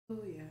Oh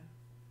yeah.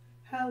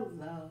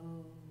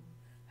 Hello.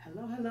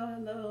 Hello, hello,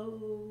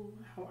 hello.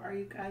 How are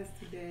you guys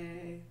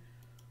today?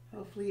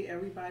 Hopefully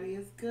everybody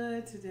is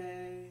good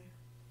today.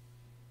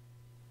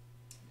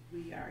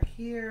 We are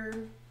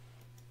here.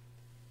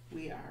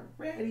 We are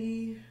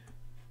ready.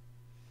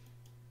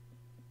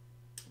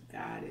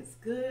 God is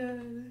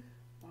good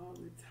all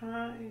the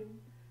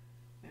time.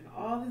 And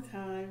all the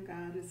time,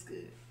 God is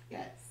good.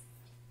 Yes.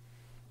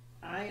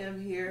 I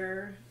am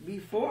here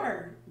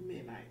before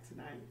midnight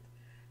tonight.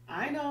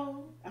 I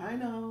know,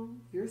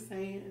 you're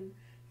saying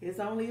it's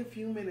only a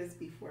few minutes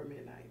before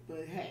midnight,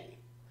 but hey,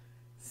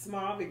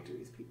 small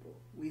victories, people.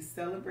 We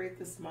celebrate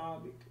the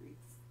small victories.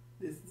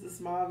 This is a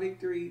small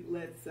victory.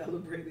 Let's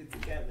celebrate it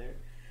together.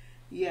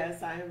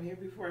 Yes, I am here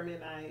before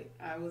midnight.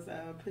 I was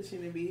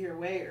pushing to be here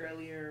way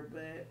earlier,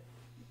 but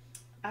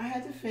I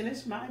had to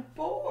finish my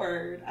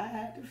board. I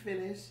had to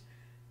finish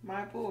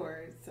my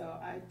board, so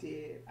I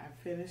did. I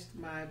finished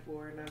my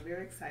board, and I'm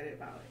very excited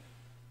about it.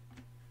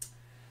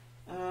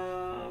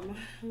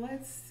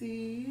 Let's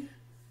see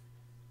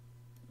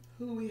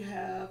who we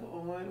have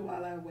on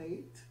while I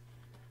wait.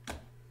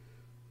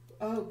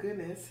 Oh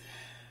goodness.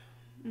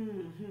 I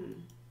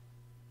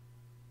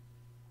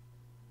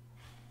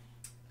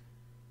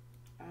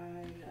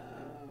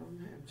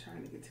am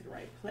trying to get to the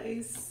right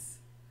place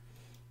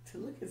to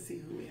look and see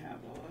who we have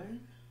on.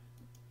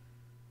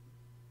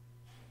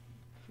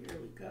 Here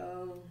we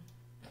go.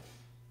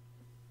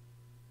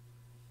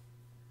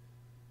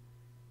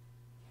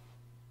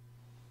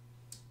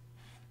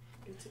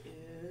 It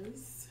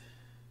is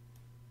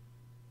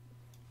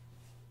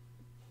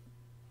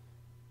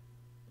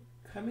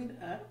coming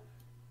up.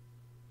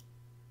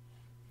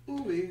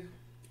 Ooh,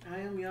 I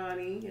am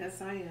Yanni.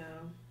 Yes, I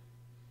am.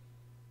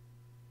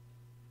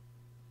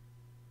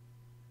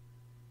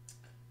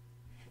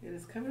 It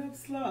is coming up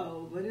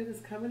slow, but it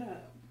is coming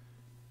up.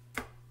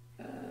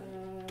 At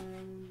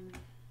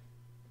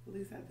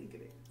least I think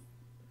it is.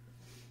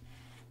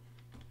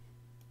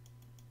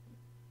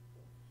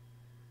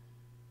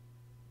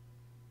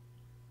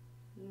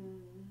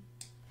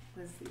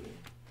 Let's see.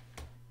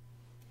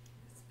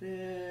 It's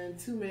been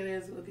 2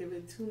 minutes. We'll give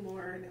it 2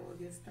 more and then we'll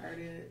get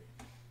started.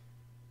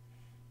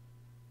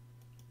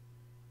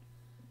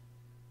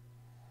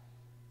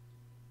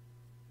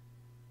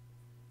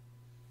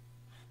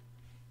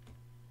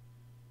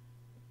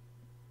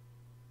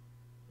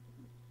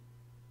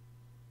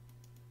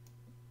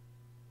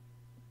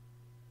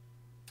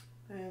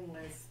 And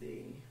let's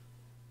see.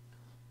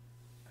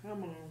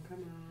 Come on, come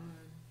on.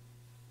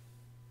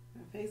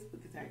 My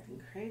Facebook is acting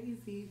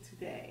crazy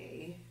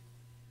today.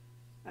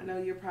 I know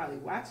you're probably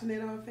watching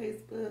it on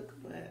Facebook,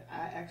 but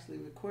I actually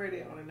record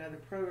it on another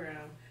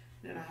program.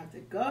 Then I have to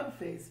go to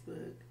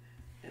Facebook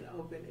and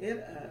open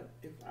it up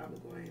if I'm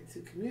going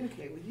to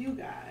communicate with you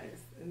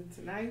guys. And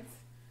tonight,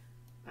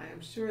 I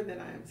am sure that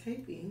I am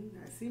taping.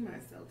 I see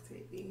myself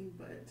taping,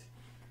 but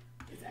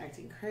it's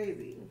acting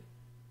crazy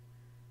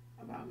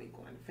about me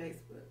going to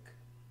Facebook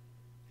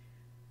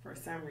for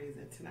some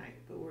reason tonight.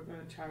 But we're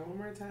going to try one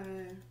more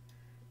time,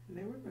 and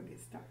then we're going to get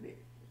started.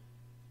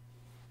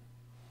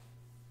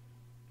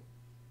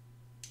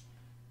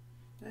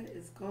 What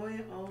is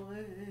going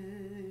on?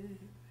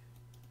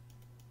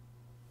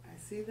 I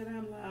see that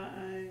I'm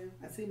live.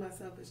 I see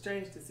myself. It's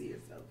strange to see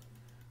yourself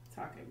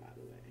talking, by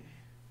the way.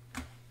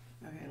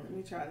 Okay, let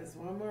me try this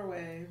one more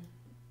way.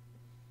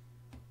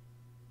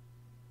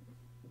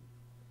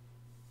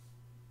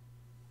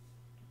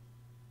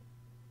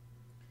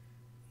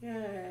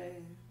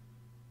 Yay.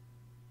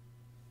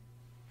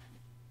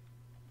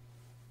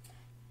 I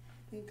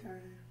think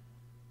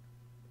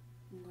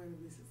I'm going to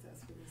be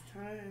successful this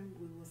time.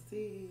 We will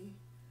see.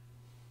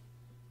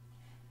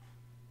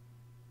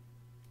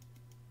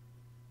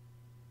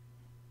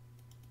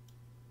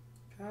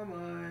 Come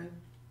on.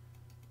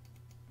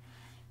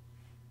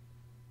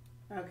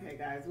 Okay,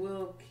 guys,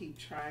 we'll keep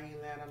trying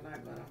that. I'm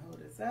not going to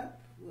hold us up.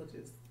 We'll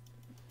just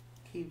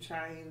keep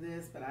trying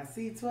this. But I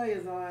see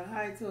Toya's on.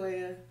 Hi,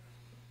 Toya.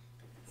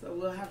 So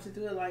we'll have to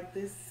do it like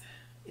this.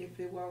 If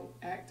it won't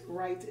act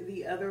right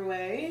the other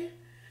way,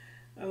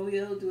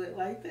 we'll do it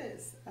like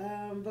this.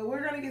 But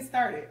we're going to get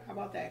started. How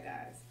about that,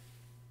 guys?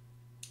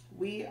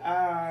 We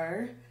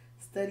are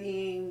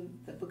studying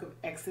the book of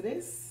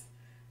Exodus,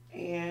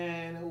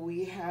 and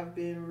we have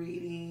been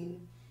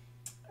reading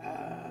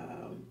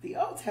the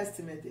Old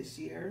Testament this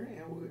year,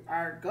 and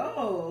our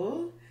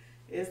goal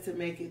is to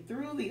make it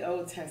through the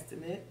Old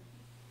Testament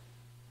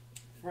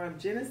from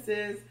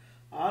Genesis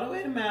all the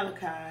way to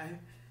Malachi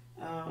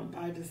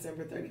by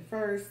December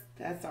 31st.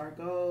 That's our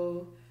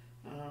goal,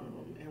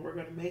 and we're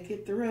going to make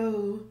it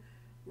through.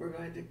 We're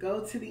going to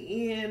go to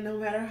the end, no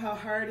matter how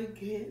hard it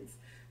gets,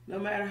 no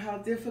matter how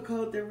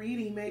difficult the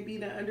reading may be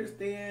to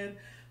understand.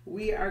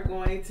 We are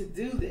going to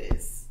do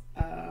this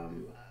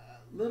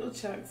little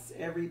chunks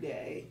every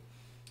day,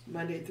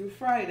 Monday through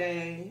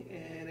Friday,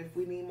 and if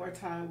we need more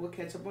time, we'll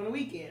catch up on the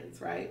weekends,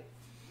 right?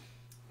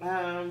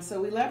 So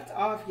we left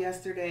off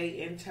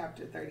yesterday in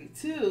chapter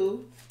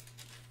 32,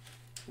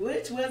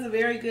 which was a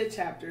very good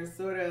chapter,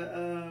 sort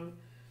of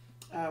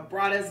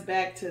brought us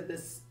back to the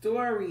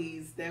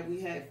stories that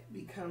we have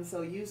become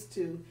so used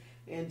to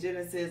in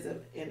Genesis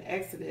and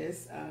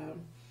Exodus.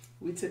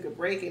 We took a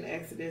break in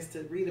Exodus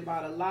to read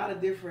about a lot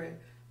of different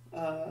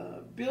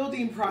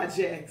building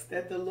projects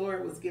that the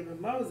Lord was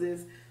giving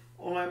Moses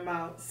on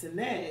Mount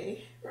Sinai,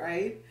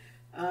 right?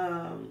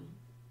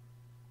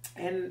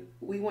 And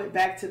we went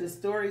back to the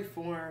story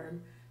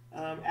form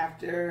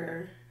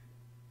after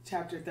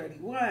chapter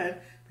 31,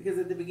 because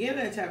at the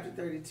beginning of chapter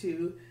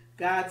 32,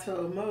 God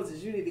told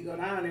Moses, you need to go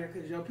down there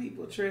because your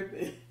people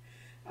tripping.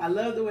 I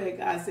love the way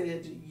God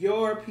said,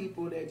 your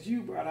people that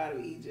you brought out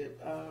of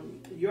Egypt.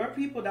 Your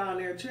people down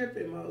there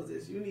tripping,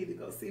 Moses. You need to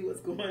go see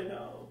what's going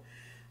on.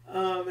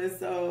 And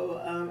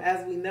so,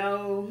 as we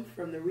know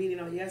from the reading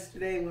on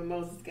yesterday, when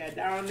Moses got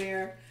down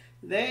there,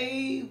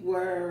 they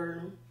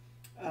were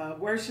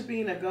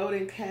worshiping a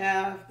golden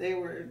calf. They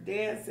were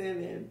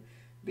dancing and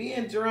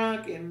being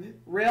drunk and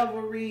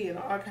revelry and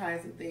all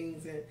kinds of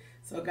things. And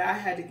so God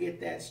had to get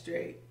that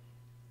straight.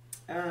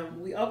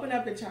 We open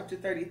up in chapter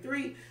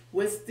 33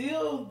 with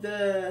still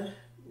the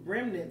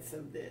remnants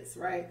of this,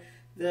 right?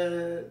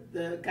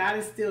 The God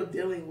is still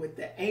dealing with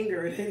the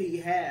anger that he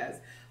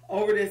has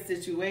over this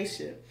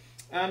situation.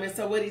 And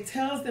so what he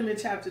tells them in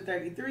chapter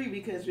 33,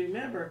 because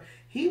remember,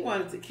 he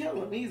wanted to kill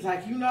them. He's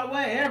like, you know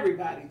what,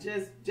 everybody,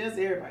 just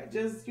everybody,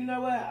 just, you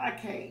know what, I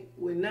can't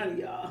with none of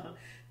y'all.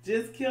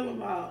 Just kill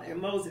them all.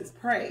 And Moses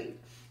prayed.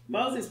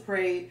 Moses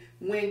prayed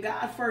when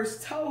God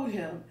first told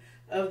him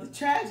of the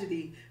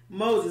tragedy.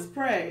 Moses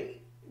prayed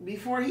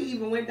before he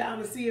even went down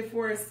to see it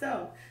for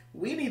himself.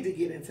 We need to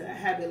get into a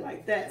habit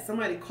like that.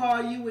 Somebody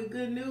call you with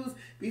good news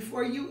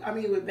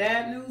with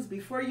bad news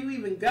before you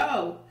even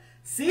go.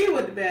 See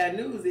what the bad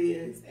news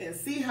is and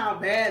see how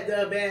bad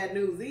the bad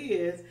news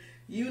is.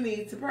 You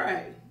need to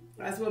pray.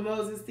 That's what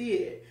Moses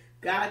did.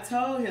 God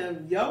told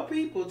him, your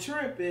people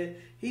tripping.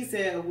 He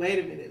said, wait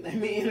a minute, let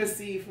me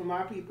intercede for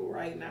my people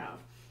right now.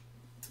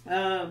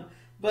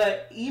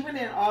 But even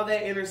in all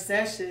that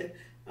intercession,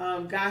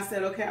 God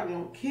said, okay, I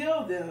won't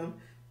kill them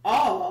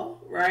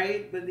all,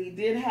 right? But he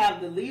did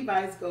have the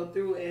Levites go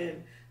through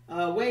and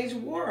wage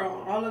war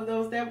on all of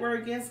those that were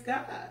against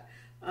God.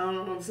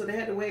 So they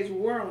had to wage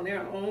war on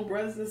their own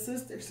brothers and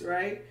sisters,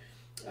 right?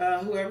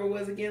 Whoever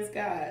was against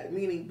God,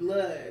 meaning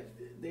blood,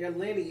 their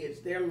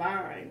lineage, their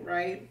line,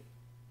 right?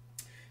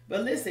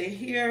 But listen,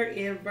 here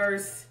in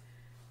verse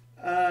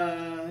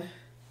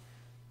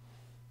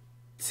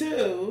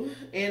 2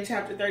 in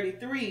chapter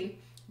 33,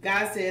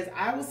 God says,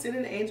 I will send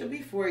an angel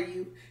before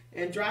you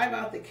and drive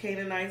out the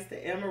Canaanites,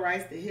 the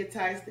Amorites, the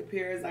Hittites, the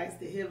Perizzites,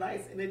 the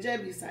Hivites, and the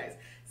Jebusites.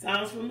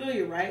 Sounds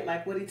familiar, right?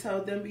 Like what he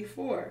told them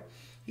before.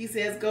 He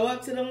says, go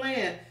up to the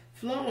land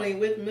flowing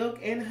with milk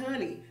and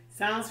honey.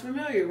 Sounds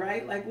familiar,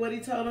 right? Like what he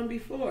told them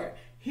before.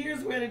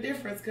 Here's where the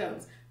difference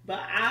comes.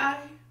 But I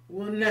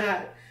will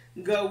not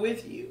go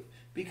with you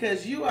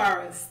because you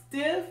are a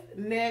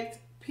stiff-necked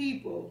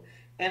people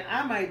and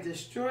I might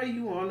destroy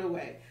you on the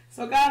way.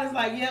 So God is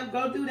like, yep,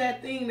 go do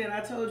that thing that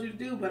I told you to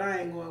do, but I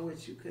ain't going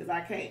with you because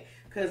I can't.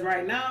 Because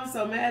right now I'm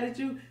so mad at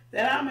you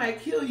that I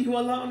might kill you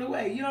along the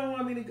way. You don't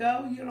want me to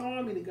go? You don't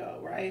want me to go,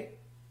 right?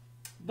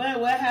 But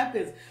what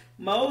happens?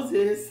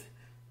 Moses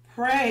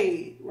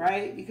prayed,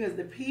 right? Because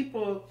the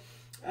people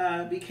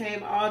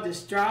became all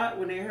distraught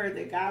when they heard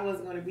that God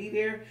wasn't going to be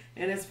there.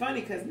 And it's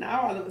funny because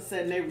now all of a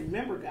sudden they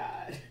remember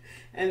God.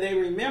 And they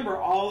remember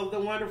all of the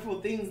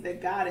wonderful things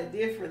that God had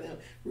did for them.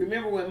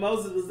 Remember when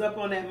Moses was up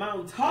on that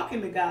mountain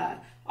talking to God,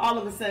 all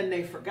of a sudden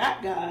they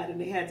forgot God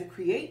and they had to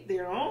create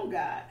their own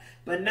God.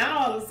 But now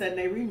all of a sudden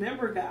they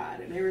remember God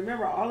and they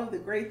remember all of the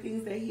great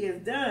things that he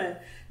has done.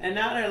 And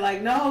now they're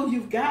like, no,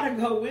 you've got to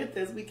go with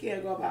us. We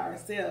can't go by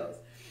ourselves.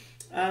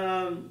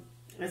 And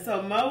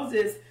so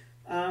Moses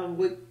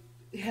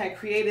had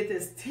created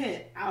this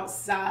tent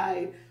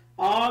outside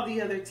all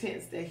the other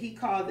tents that he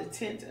called the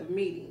tent of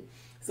meeting.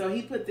 So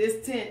he put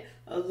this tent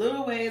a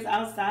little ways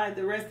outside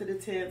the rest of the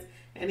tents,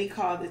 and he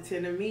called the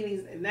tent of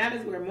meetings, and that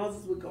is where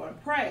Moses would go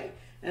and pray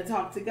and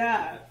talk to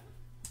God.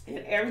 And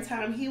every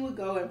time he would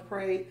go and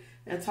pray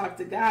and talk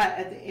to God,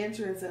 at the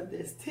entrance of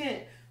this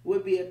tent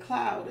would be a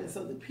cloud. And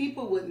so the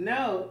people would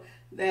know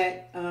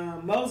that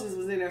Moses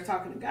was in there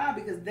talking to God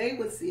because they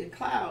would see a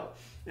cloud.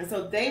 And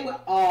so they would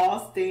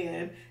all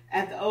stand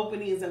at the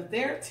openings of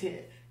their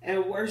tent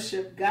and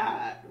worship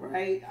God,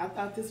 right? I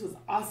thought this was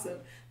awesome.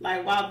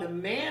 Like while the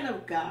man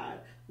of God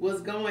was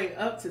going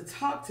up to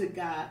talk to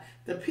God,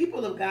 the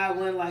people of God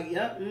went like,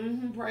 yep,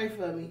 pray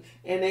for me.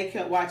 And they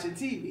kept watching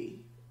TV.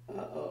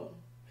 Uh-oh.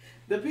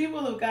 The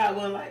people of God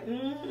went like,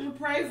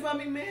 pray for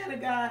me, man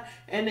of God.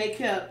 And they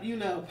kept,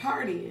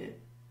 partying.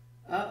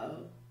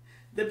 Uh-oh.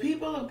 The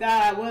people of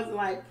God wasn't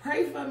like,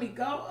 pray for me,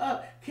 go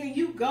up. Can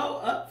you go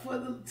up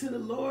to the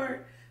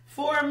Lord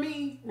for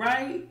me,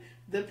 right?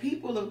 The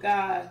people of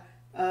God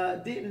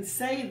didn't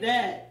say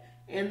that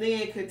and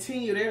then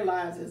continue their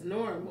lives as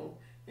normal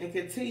and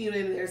continue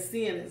in their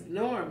sin as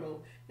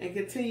normal and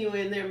continue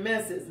in their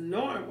mess as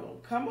normal.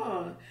 Come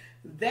on.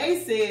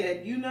 They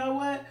said, you know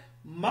what?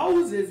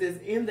 Moses is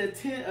in the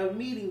tent of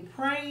meeting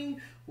praying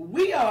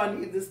we all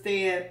need to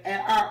stand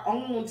at our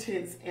own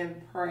tents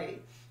and pray.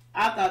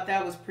 I thought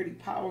that was pretty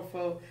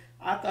powerful.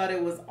 I thought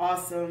it was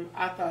awesome.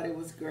 I thought it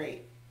was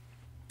great.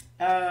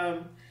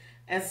 And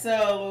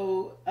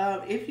so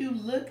if you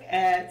look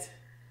at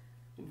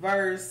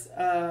verse,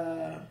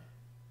 I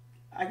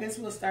guess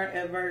we'll start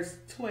at verse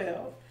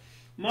 12.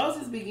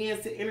 Moses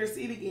begins to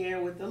intercede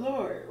again with the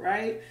Lord,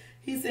 right?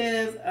 He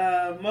says,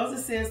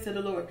 Moses says to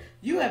the Lord,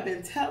 you have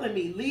been telling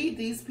me, lead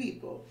these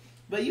people,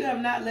 but you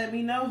have not let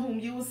me know whom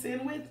you will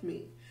send with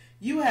me.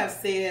 You have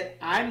said,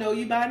 I know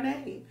you by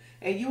name,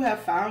 and you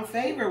have found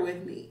favor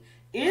with me.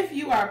 If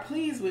you are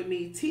pleased with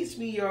me, teach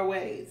me your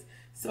ways,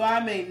 so I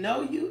may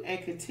know you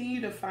and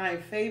continue to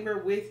find favor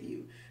with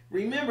you.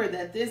 Remember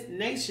that this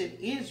nation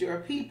is your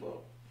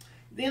people.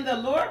 Then the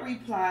Lord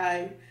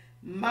replied,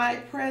 my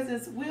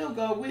presence will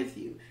go with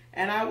you,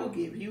 and I will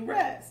give you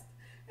rest.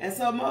 And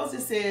so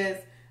Moses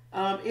says,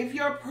 if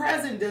your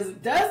presence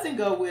doesn't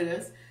go with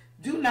us,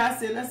 do not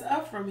send us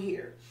up from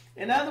here.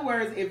 In other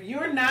words, if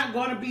you're not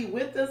going to be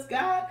with us,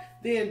 God,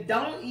 then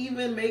don't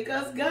even make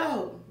us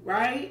go,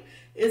 right?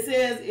 It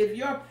says, if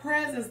your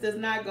presence does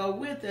not go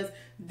with us,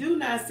 do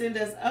not send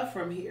us up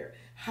from here.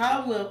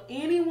 How will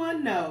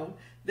anyone know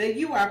that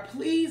you are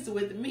pleased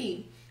with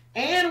me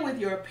and with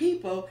your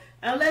people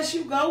unless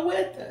you go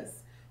with us?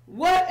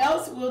 What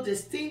else will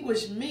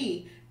distinguish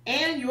me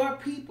and your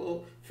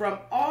people from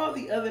all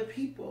the other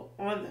people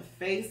on the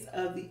face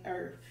of the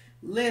earth?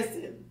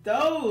 Listen,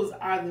 those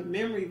are the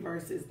memory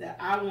verses that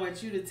I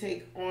want you to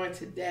take on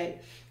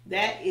today.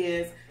 That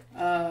is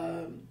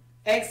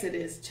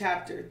Exodus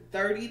chapter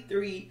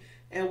 33,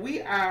 and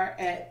we are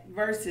at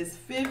verses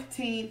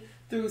 15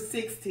 through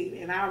 16,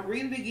 and I'll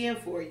read it again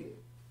for you.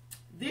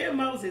 Then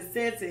Moses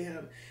said to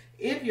him,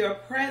 if your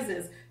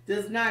presence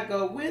does not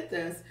go with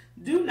us,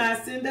 do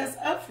not send us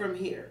up from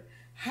here.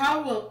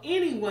 How will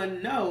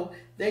anyone know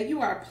that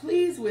you are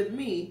pleased with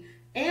me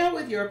and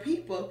with your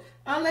people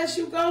unless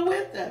you go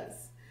with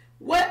us?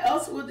 What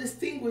else will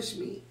distinguish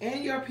me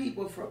and your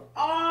people from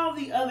all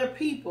the other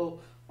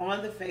people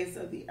on the face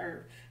of the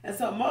earth? And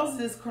so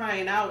Moses is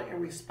crying out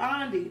and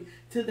responding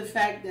to the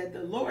fact that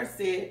the Lord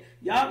said,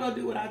 y'all go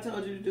do what I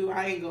told you to do.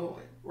 I ain't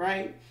going,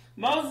 right?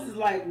 Moses is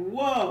like,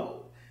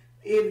 whoa,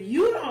 if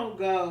you don't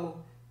go,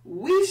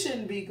 we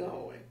shouldn't be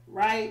going,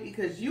 right?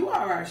 Because you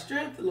are our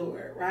strength,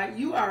 Lord, right?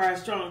 You are our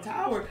strong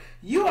tower.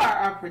 You are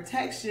our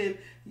protection.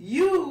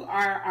 You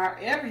are our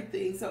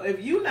everything. So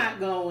if you're not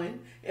going,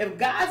 if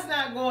God's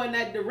not going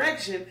that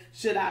direction,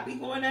 should I be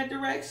going that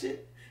direction?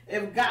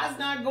 If God's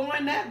not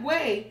going that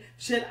way,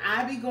 should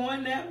I be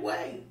going that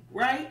way,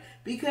 right?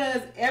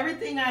 Because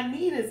everything I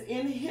need is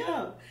in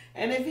him.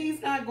 And if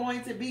he's not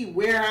going to be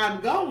where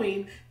I'm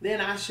going,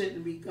 then I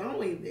shouldn't be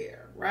going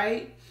there,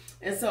 right?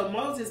 And so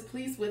Moses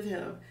pleads with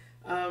him.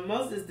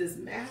 Moses, this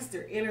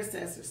master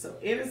intercessor. So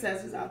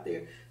intercessors out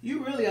there,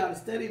 you really ought to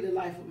study the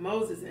life of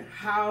Moses and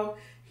how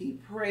he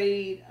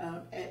prayed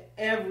at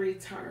every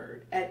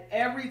turn. At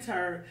every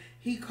turn,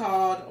 he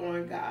called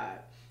on God.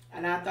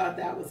 And I thought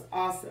that was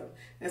awesome.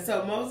 And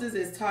so Moses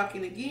is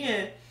talking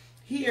again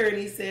here, and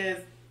he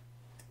says,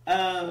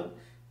 and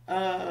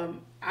the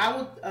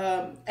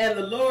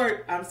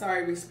Lord,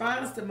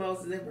 responds to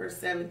Moses in verse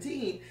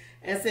 17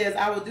 and says,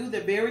 I will do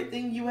the very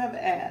thing you have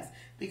asked,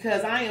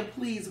 because I am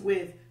pleased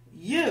with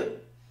you,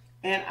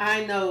 and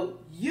I know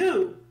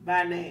you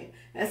by name.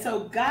 And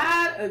so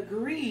God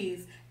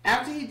agrees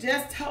after he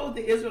just told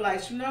the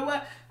Israelites, you know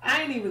what?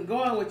 I ain't even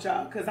going with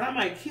y'all because I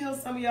might kill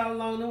some of y'all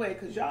along the way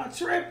because y'all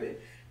tripping,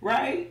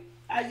 right?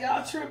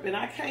 Y'all tripping.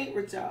 I can't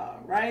with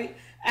y'all, right?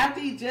 After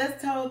he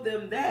just told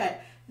them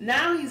that,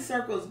 now he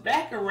circles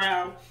back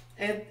around,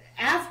 and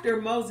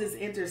after Moses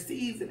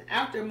intercedes and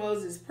after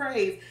Moses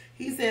prays,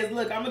 he says,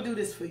 look, I'm going to do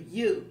this for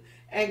you.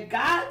 And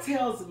God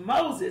tells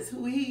Moses,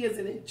 who he is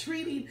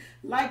treating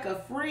like a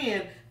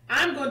friend,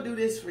 I'm going to do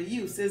this for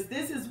you. Since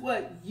this is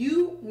what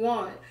you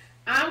want,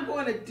 I'm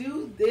going to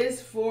do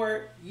this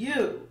for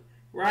you,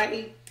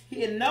 right?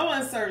 In no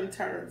uncertain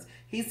terms,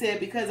 he said,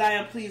 because I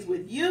am pleased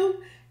with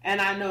you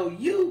and I know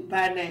you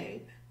by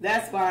name,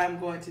 that's why I'm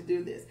going to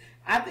do this.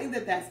 I think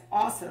that that's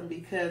awesome,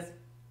 because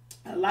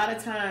a lot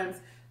of times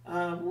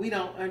we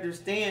don't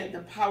understand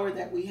the power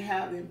that we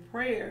have in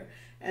prayer,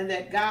 and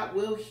that God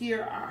will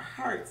hear our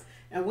hearts.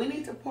 And we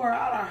need to pour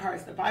out our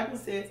hearts. The Bible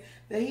says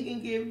that he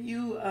can give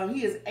you,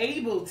 he is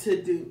able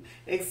to do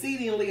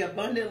exceedingly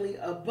abundantly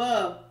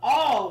above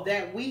all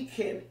that we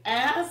can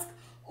ask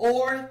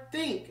or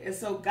think. And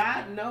so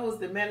God knows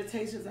the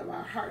meditations of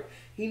our heart.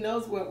 He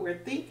knows what we're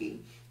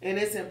thinking. And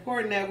it's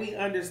important that we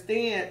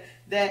understand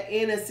that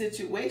in a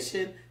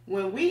situation,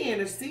 when we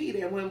intercede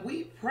and when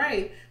we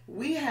pray,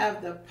 we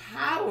have the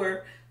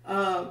power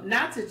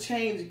not to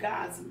change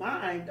God's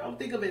mind. Don't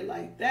think of it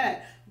like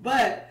that.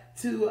 But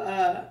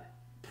to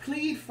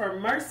plead for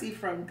mercy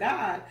from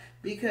God,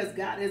 because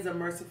God is a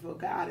merciful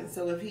God. And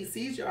so if he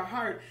sees your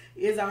heart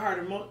is a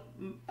heart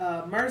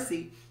of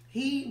mercy,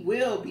 he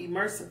will be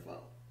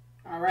merciful.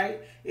 All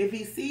right. If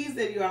he sees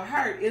that your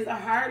heart is a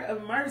heart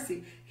of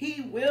mercy,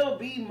 he will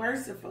be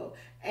merciful.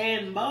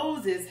 And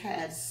Moses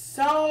had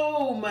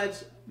so much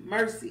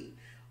mercy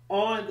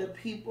on the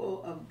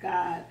people of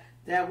God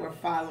that were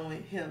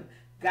following him.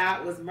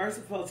 God was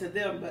merciful to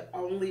them, but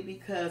only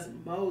because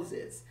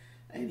Moses,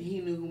 and he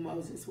knew who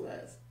Moses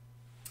was.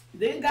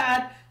 Then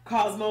God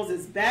calls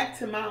Moses back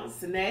to Mount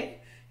Sinai.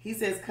 He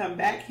says, come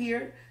back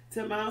here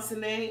to Mount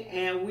Sinai,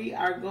 and we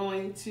are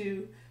going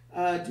to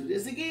do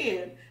this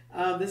again.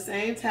 The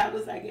same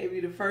tablets I gave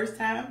you the first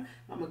time,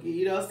 I'm going to give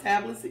you those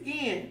tablets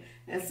again.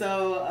 And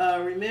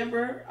so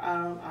remember,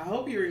 I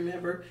hope you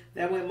remember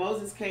that when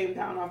Moses came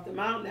down off the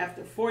mountain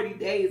after 40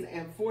 days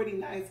and 40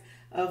 nights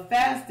of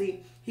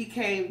fasting, he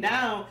came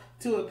down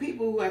to a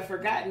people who had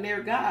forgotten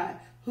their God,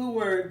 who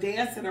were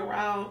dancing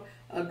around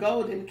a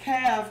golden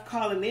calf,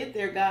 calling it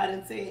their God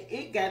and saying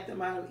it got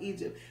them out of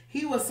Egypt.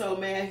 He was so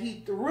mad,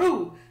 he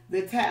threw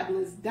the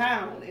tablets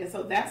down. And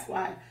so that's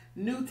why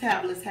new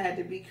tablets had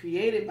to be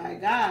created by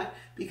God,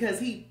 because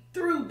he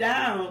threw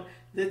down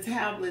the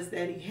tablets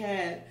that he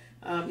had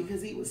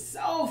because he was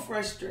so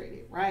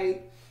frustrated,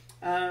 right?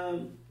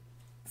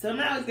 So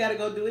now he's got to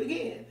go do it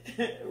again,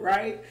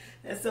 right?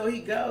 And so he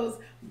goes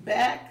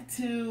back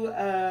to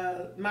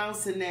Mount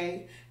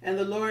Sinai, and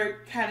the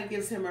Lord kind of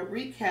gives him a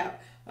recap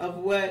of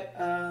what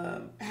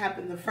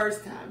happened the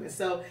first time. And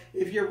so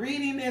if you're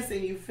reading this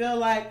and you feel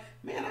like,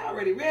 man, I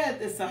already read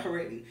this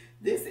already,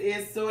 this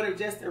is sort of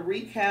just a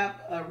recap,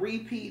 a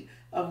repeat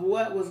of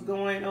what was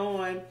going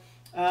on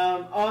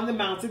the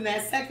mountain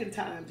that second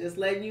time. Just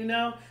letting you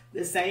know,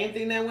 the same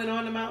thing that went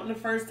on the mountain the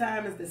first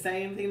time is the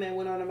same thing that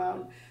went on the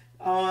mountain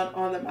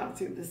on the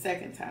mountain the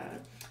second time.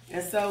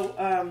 And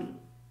so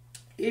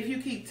if you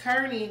keep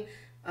turning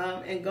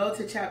and go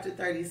to chapter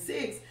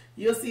 36,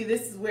 you'll see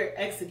this is where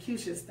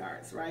execution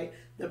starts, right?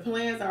 The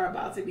plans are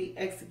about to be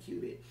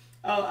executed.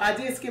 Oh, I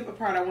did skip a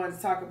part I wanted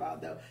to talk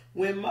about, though.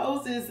 When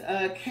Moses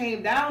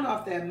came down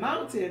off that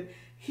mountain,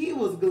 he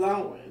was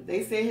glowing.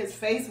 They said his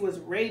face was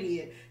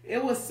radiant.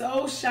 It was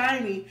so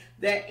shiny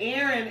that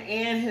Aaron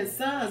and his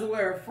sons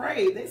were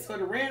afraid. They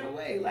sort of ran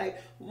away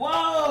like,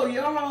 whoa,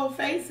 your whole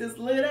face is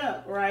lit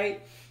up,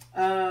 right?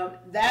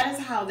 That is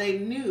how they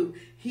knew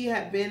he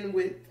had been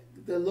with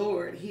the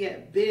Lord. He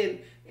had been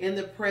in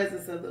the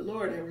presence of the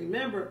Lord. And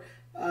remember,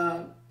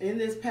 in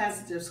this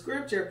passage of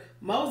scripture,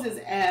 Moses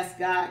asked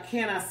God,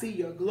 can I see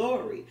your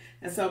glory?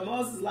 And so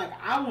Moses is like,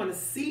 I want to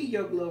see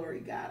your glory,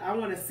 God. I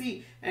want to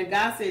see. And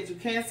God said, you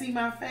can't see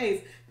my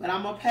face, but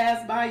I'm going to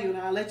pass by you and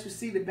I'll let you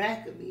see the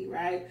back of me,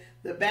 right?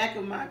 The back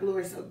of my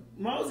glory. So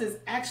Moses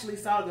actually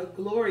saw the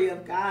glory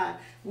of God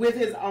with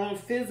his own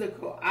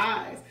physical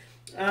eyes.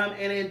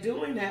 And in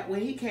doing that,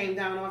 when he came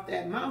down off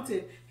that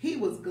mountain, he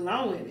was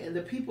glowing and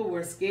the people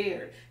were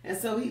scared. And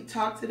so he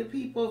talked to the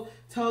people,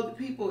 told the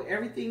people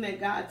everything that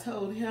God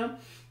told him,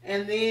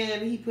 and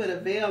then he put a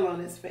veil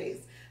on his face.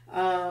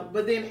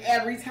 But then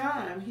every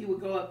time he would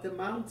go up the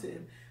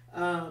mountain,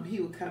 he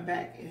would come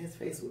back and his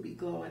face would be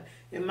glowing.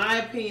 In my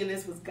opinion,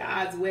 this was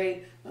God's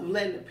way of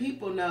letting the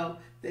people know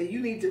that you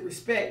need to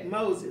respect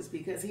Moses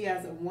because he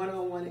has a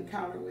one-on-one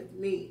encounter with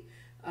me.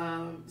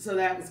 So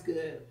that was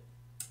good.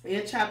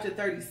 In chapter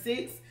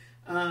 36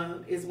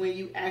 is when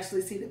you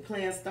actually see the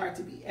plan start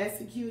to be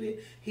executed.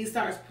 He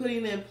starts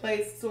putting in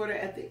place sort of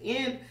at the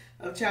end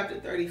of chapter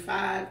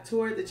 35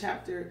 toward the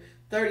chapter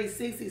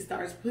 36. He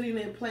starts putting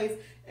in place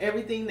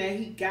everything that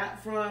he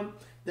got from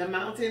the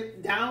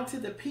mountain down to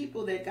the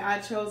people that God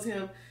chose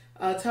him,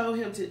 told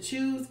him to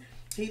choose.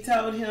 He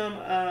told him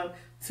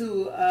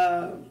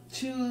to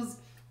choose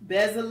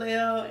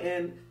Bezalel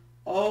and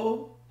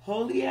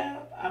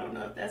Oholiab. I don't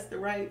know if that's the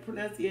right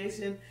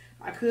pronunciation.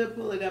 I could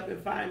pull it up and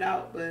find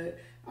out, but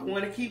I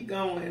want to keep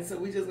going. So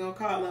we're just going to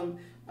call them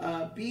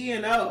B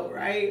and O,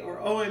 right? Or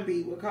O and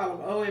B. We'll call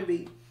them O and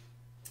B.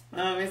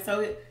 And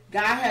so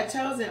God had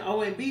chosen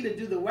O and B to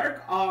do the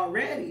work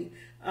already.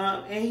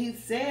 And he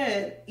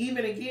said,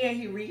 even again,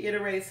 he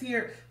reiterates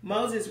here,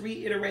 Moses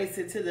reiterates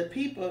it to the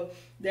people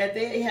that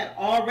they had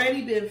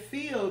already been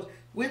filled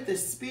with the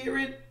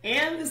spirit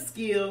and the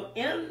skill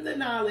and the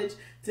knowledge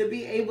to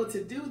be able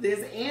to do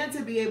this and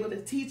to be able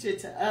to teach it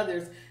to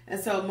others. And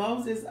so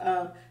Moses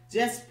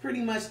just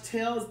pretty much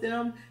tells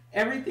them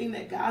everything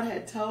that God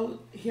had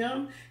told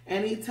him,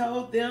 and he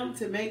told them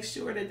to make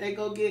sure that they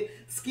go get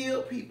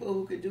skilled people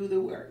who could do the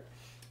work.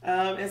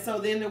 And so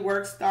then the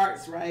work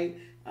starts, right?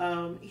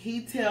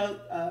 He tells,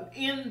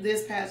 in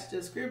this passage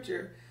of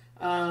scripture,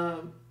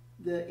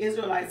 the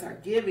Israelites are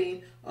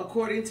giving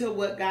according to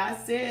what God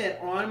said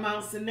on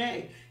Mount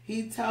Sinai.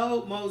 He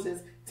told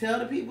Moses, tell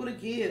the people to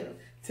give.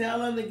 Tell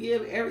them to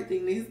give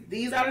everything.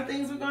 These are the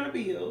things we're going to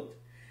build.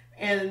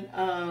 And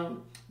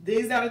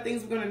these are the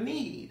things we're going to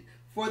need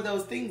for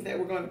those things that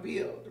we're going to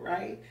build,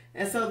 right?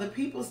 And so the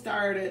people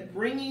started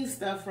bringing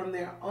stuff from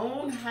their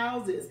own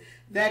houses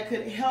that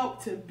could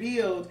help to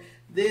build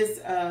this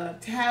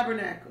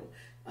tabernacle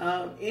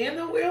in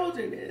the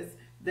wilderness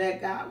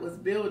that God was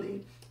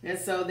building. And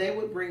so they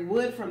would bring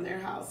wood from their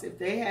house. If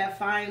they had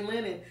fine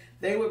linen,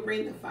 they would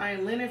bring the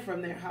fine linen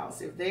from their house.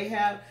 If they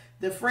have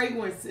the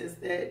fragrances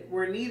that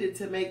were needed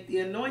to make the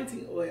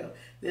anointing oil,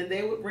 then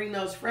they would bring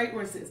those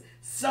fragrances.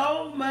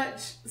 So much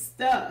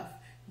stuff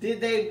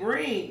did they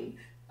bring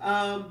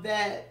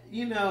that,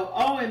 you know,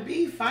 O and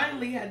B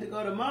finally had to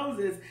go to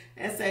Moses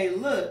and say,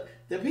 look,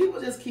 the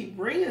people just keep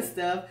bringing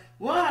stuff.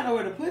 We don't know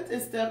where to put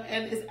this stuff,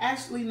 and it's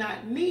actually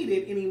not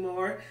needed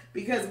anymore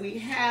because we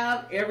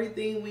have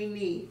everything we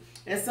need.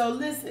 And so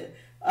listen,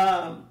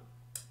 I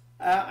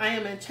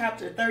am in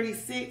chapter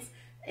 36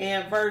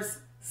 and verse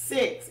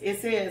 6. It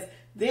says,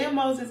 then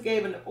Moses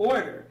gave an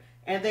order,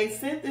 and they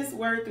sent this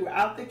word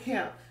throughout the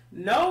camp.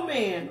 No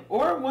man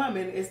or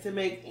woman is to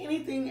make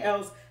anything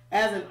else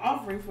as an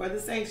offering for the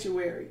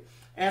sanctuary.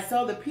 And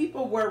so the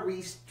people were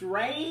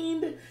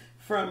restrained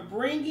from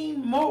bringing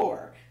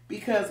more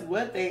because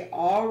what they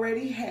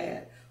already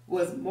had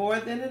was more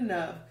than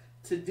enough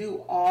to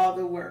do all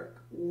the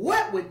work.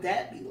 What would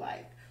that be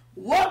like?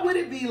 What would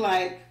it be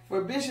like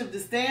for Bishop to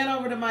stand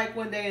over the mic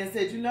one day and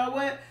said, you know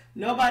what?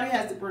 Nobody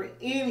has to bring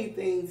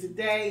anything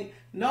today.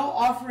 No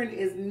offering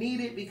is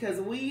needed because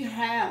we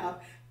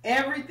have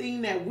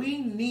everything that we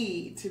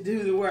need to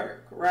do the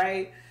work,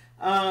 right?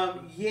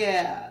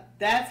 Yeah,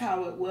 that's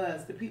how it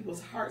was. The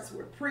people's hearts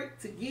were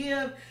pricked to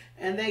give,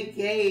 and they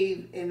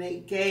gave, and they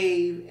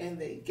gave, and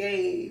they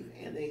gave,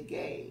 and they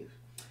gave.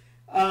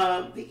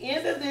 The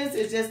end of this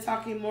is just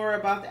talking more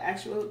about the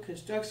actual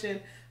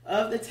construction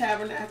of the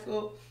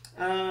tabernacle.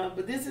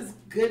 But this is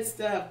good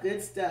stuff,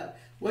 good stuff.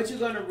 What you're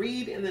going to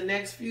read in the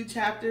next few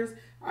chapters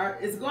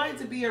is going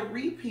to be a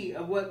repeat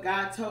of what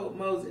God told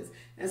Moses.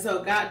 And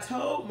so God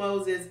told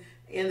Moses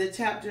in the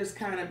chapters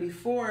kind of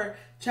before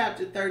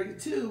chapter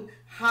 32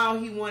 how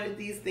he wanted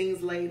these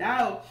things laid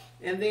out.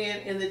 And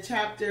then in the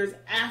chapters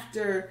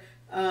after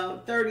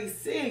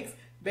 36,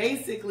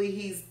 basically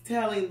he's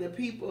telling the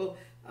people,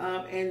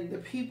 and the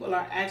people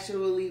are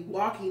actually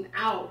walking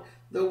out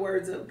the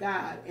words of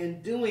God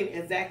and doing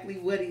exactly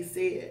what he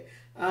said.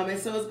 And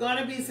so it's going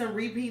to be some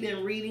repeat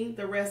and reading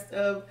the rest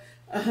of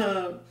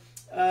the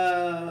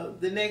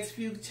next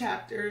few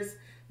chapters.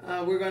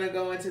 We're going to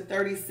go into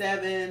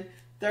 37,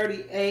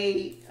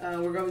 38.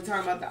 We're going to be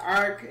talking about the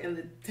ark and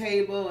the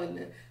table and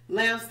the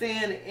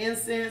lampstand, the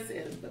incense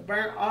and the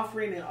burnt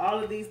offering, and all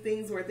of these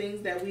things were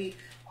things that we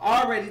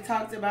already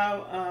talked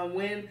about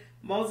when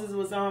Moses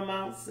was on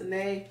Mount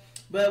Sinai.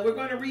 But we're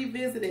going to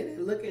revisit it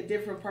and look at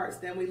different parts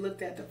than we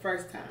looked at the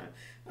first time.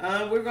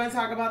 We're going to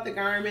talk about the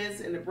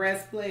garments and the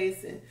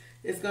breastplates, and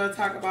it's going to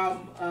talk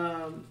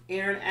about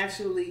Aaron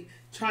actually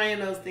trying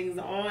those things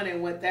on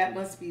and what that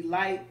must be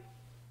like.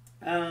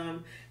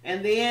 And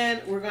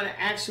then we're going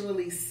to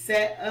actually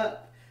set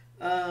up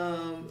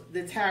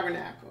the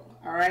tabernacle.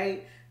 All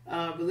right.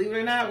 Believe it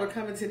or not, we're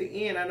coming to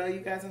the end. I know you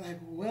guys are like,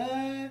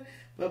 what?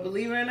 But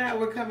believe it or not,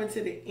 we're coming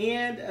to the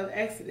end of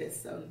Exodus.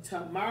 So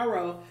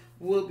tomorrow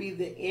will be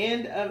the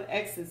end of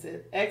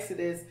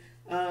Exodus,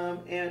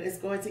 and it's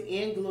going to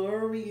end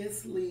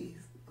gloriously.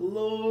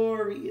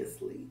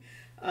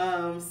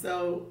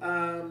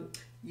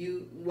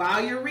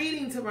 While you're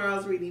reading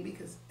tomorrow's reading,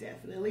 because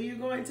definitely you're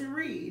going to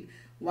read,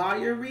 while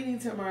you're reading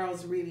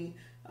tomorrow's reading,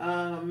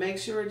 make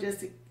sure just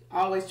to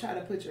always try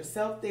to put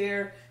yourself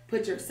there,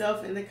 put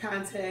yourself in the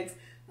context,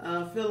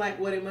 feel like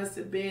what it must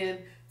have been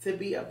to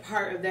be a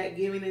part of that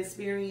giving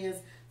experience,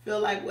 feel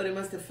like what it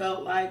must have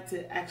felt like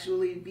to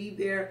actually be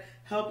there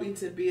helping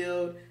to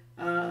build.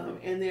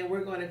 And then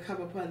we're going to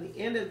come upon the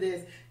end of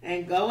this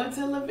and go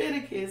into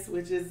Leviticus,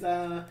 which is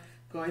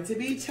going to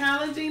be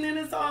challenging in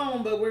its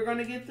own, but we're going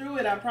to get through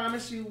it. I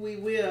promise you we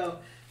will.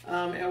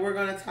 And we're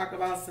going to talk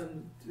about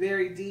some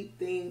very deep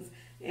things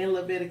in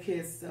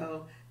Leviticus.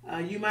 So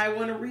you might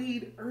want to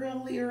read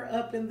earlier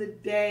up in the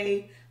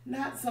day,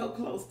 not so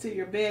close to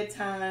your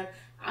bedtime.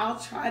 I'll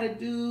try to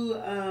do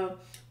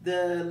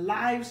the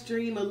live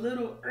stream a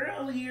little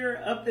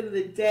earlier up in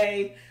the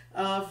day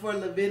for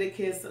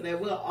Leviticus so that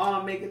we'll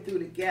all make it through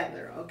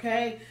together,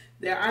 okay?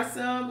 There are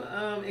some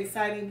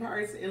exciting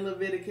parts in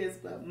Leviticus,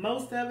 but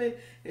most of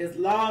it is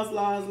laws,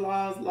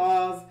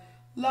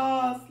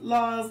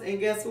 and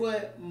guess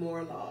what?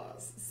 More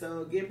laws.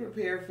 So get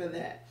prepared for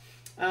that.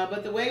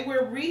 But the way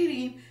we're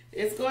reading,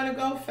 it's going to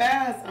go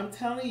fast. I'm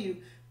telling you,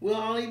 we'll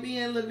only be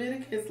in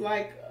Leviticus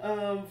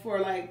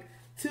for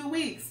 2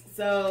 weeks.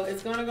 So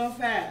it's going to go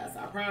fast.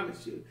 I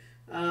promise you.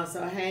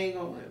 So hang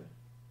on.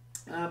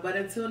 But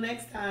until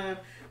next time,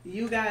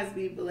 you guys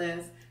be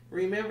blessed.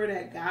 Remember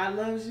that God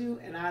loves you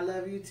and I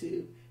love you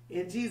too.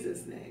 In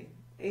Jesus' name,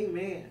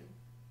 amen.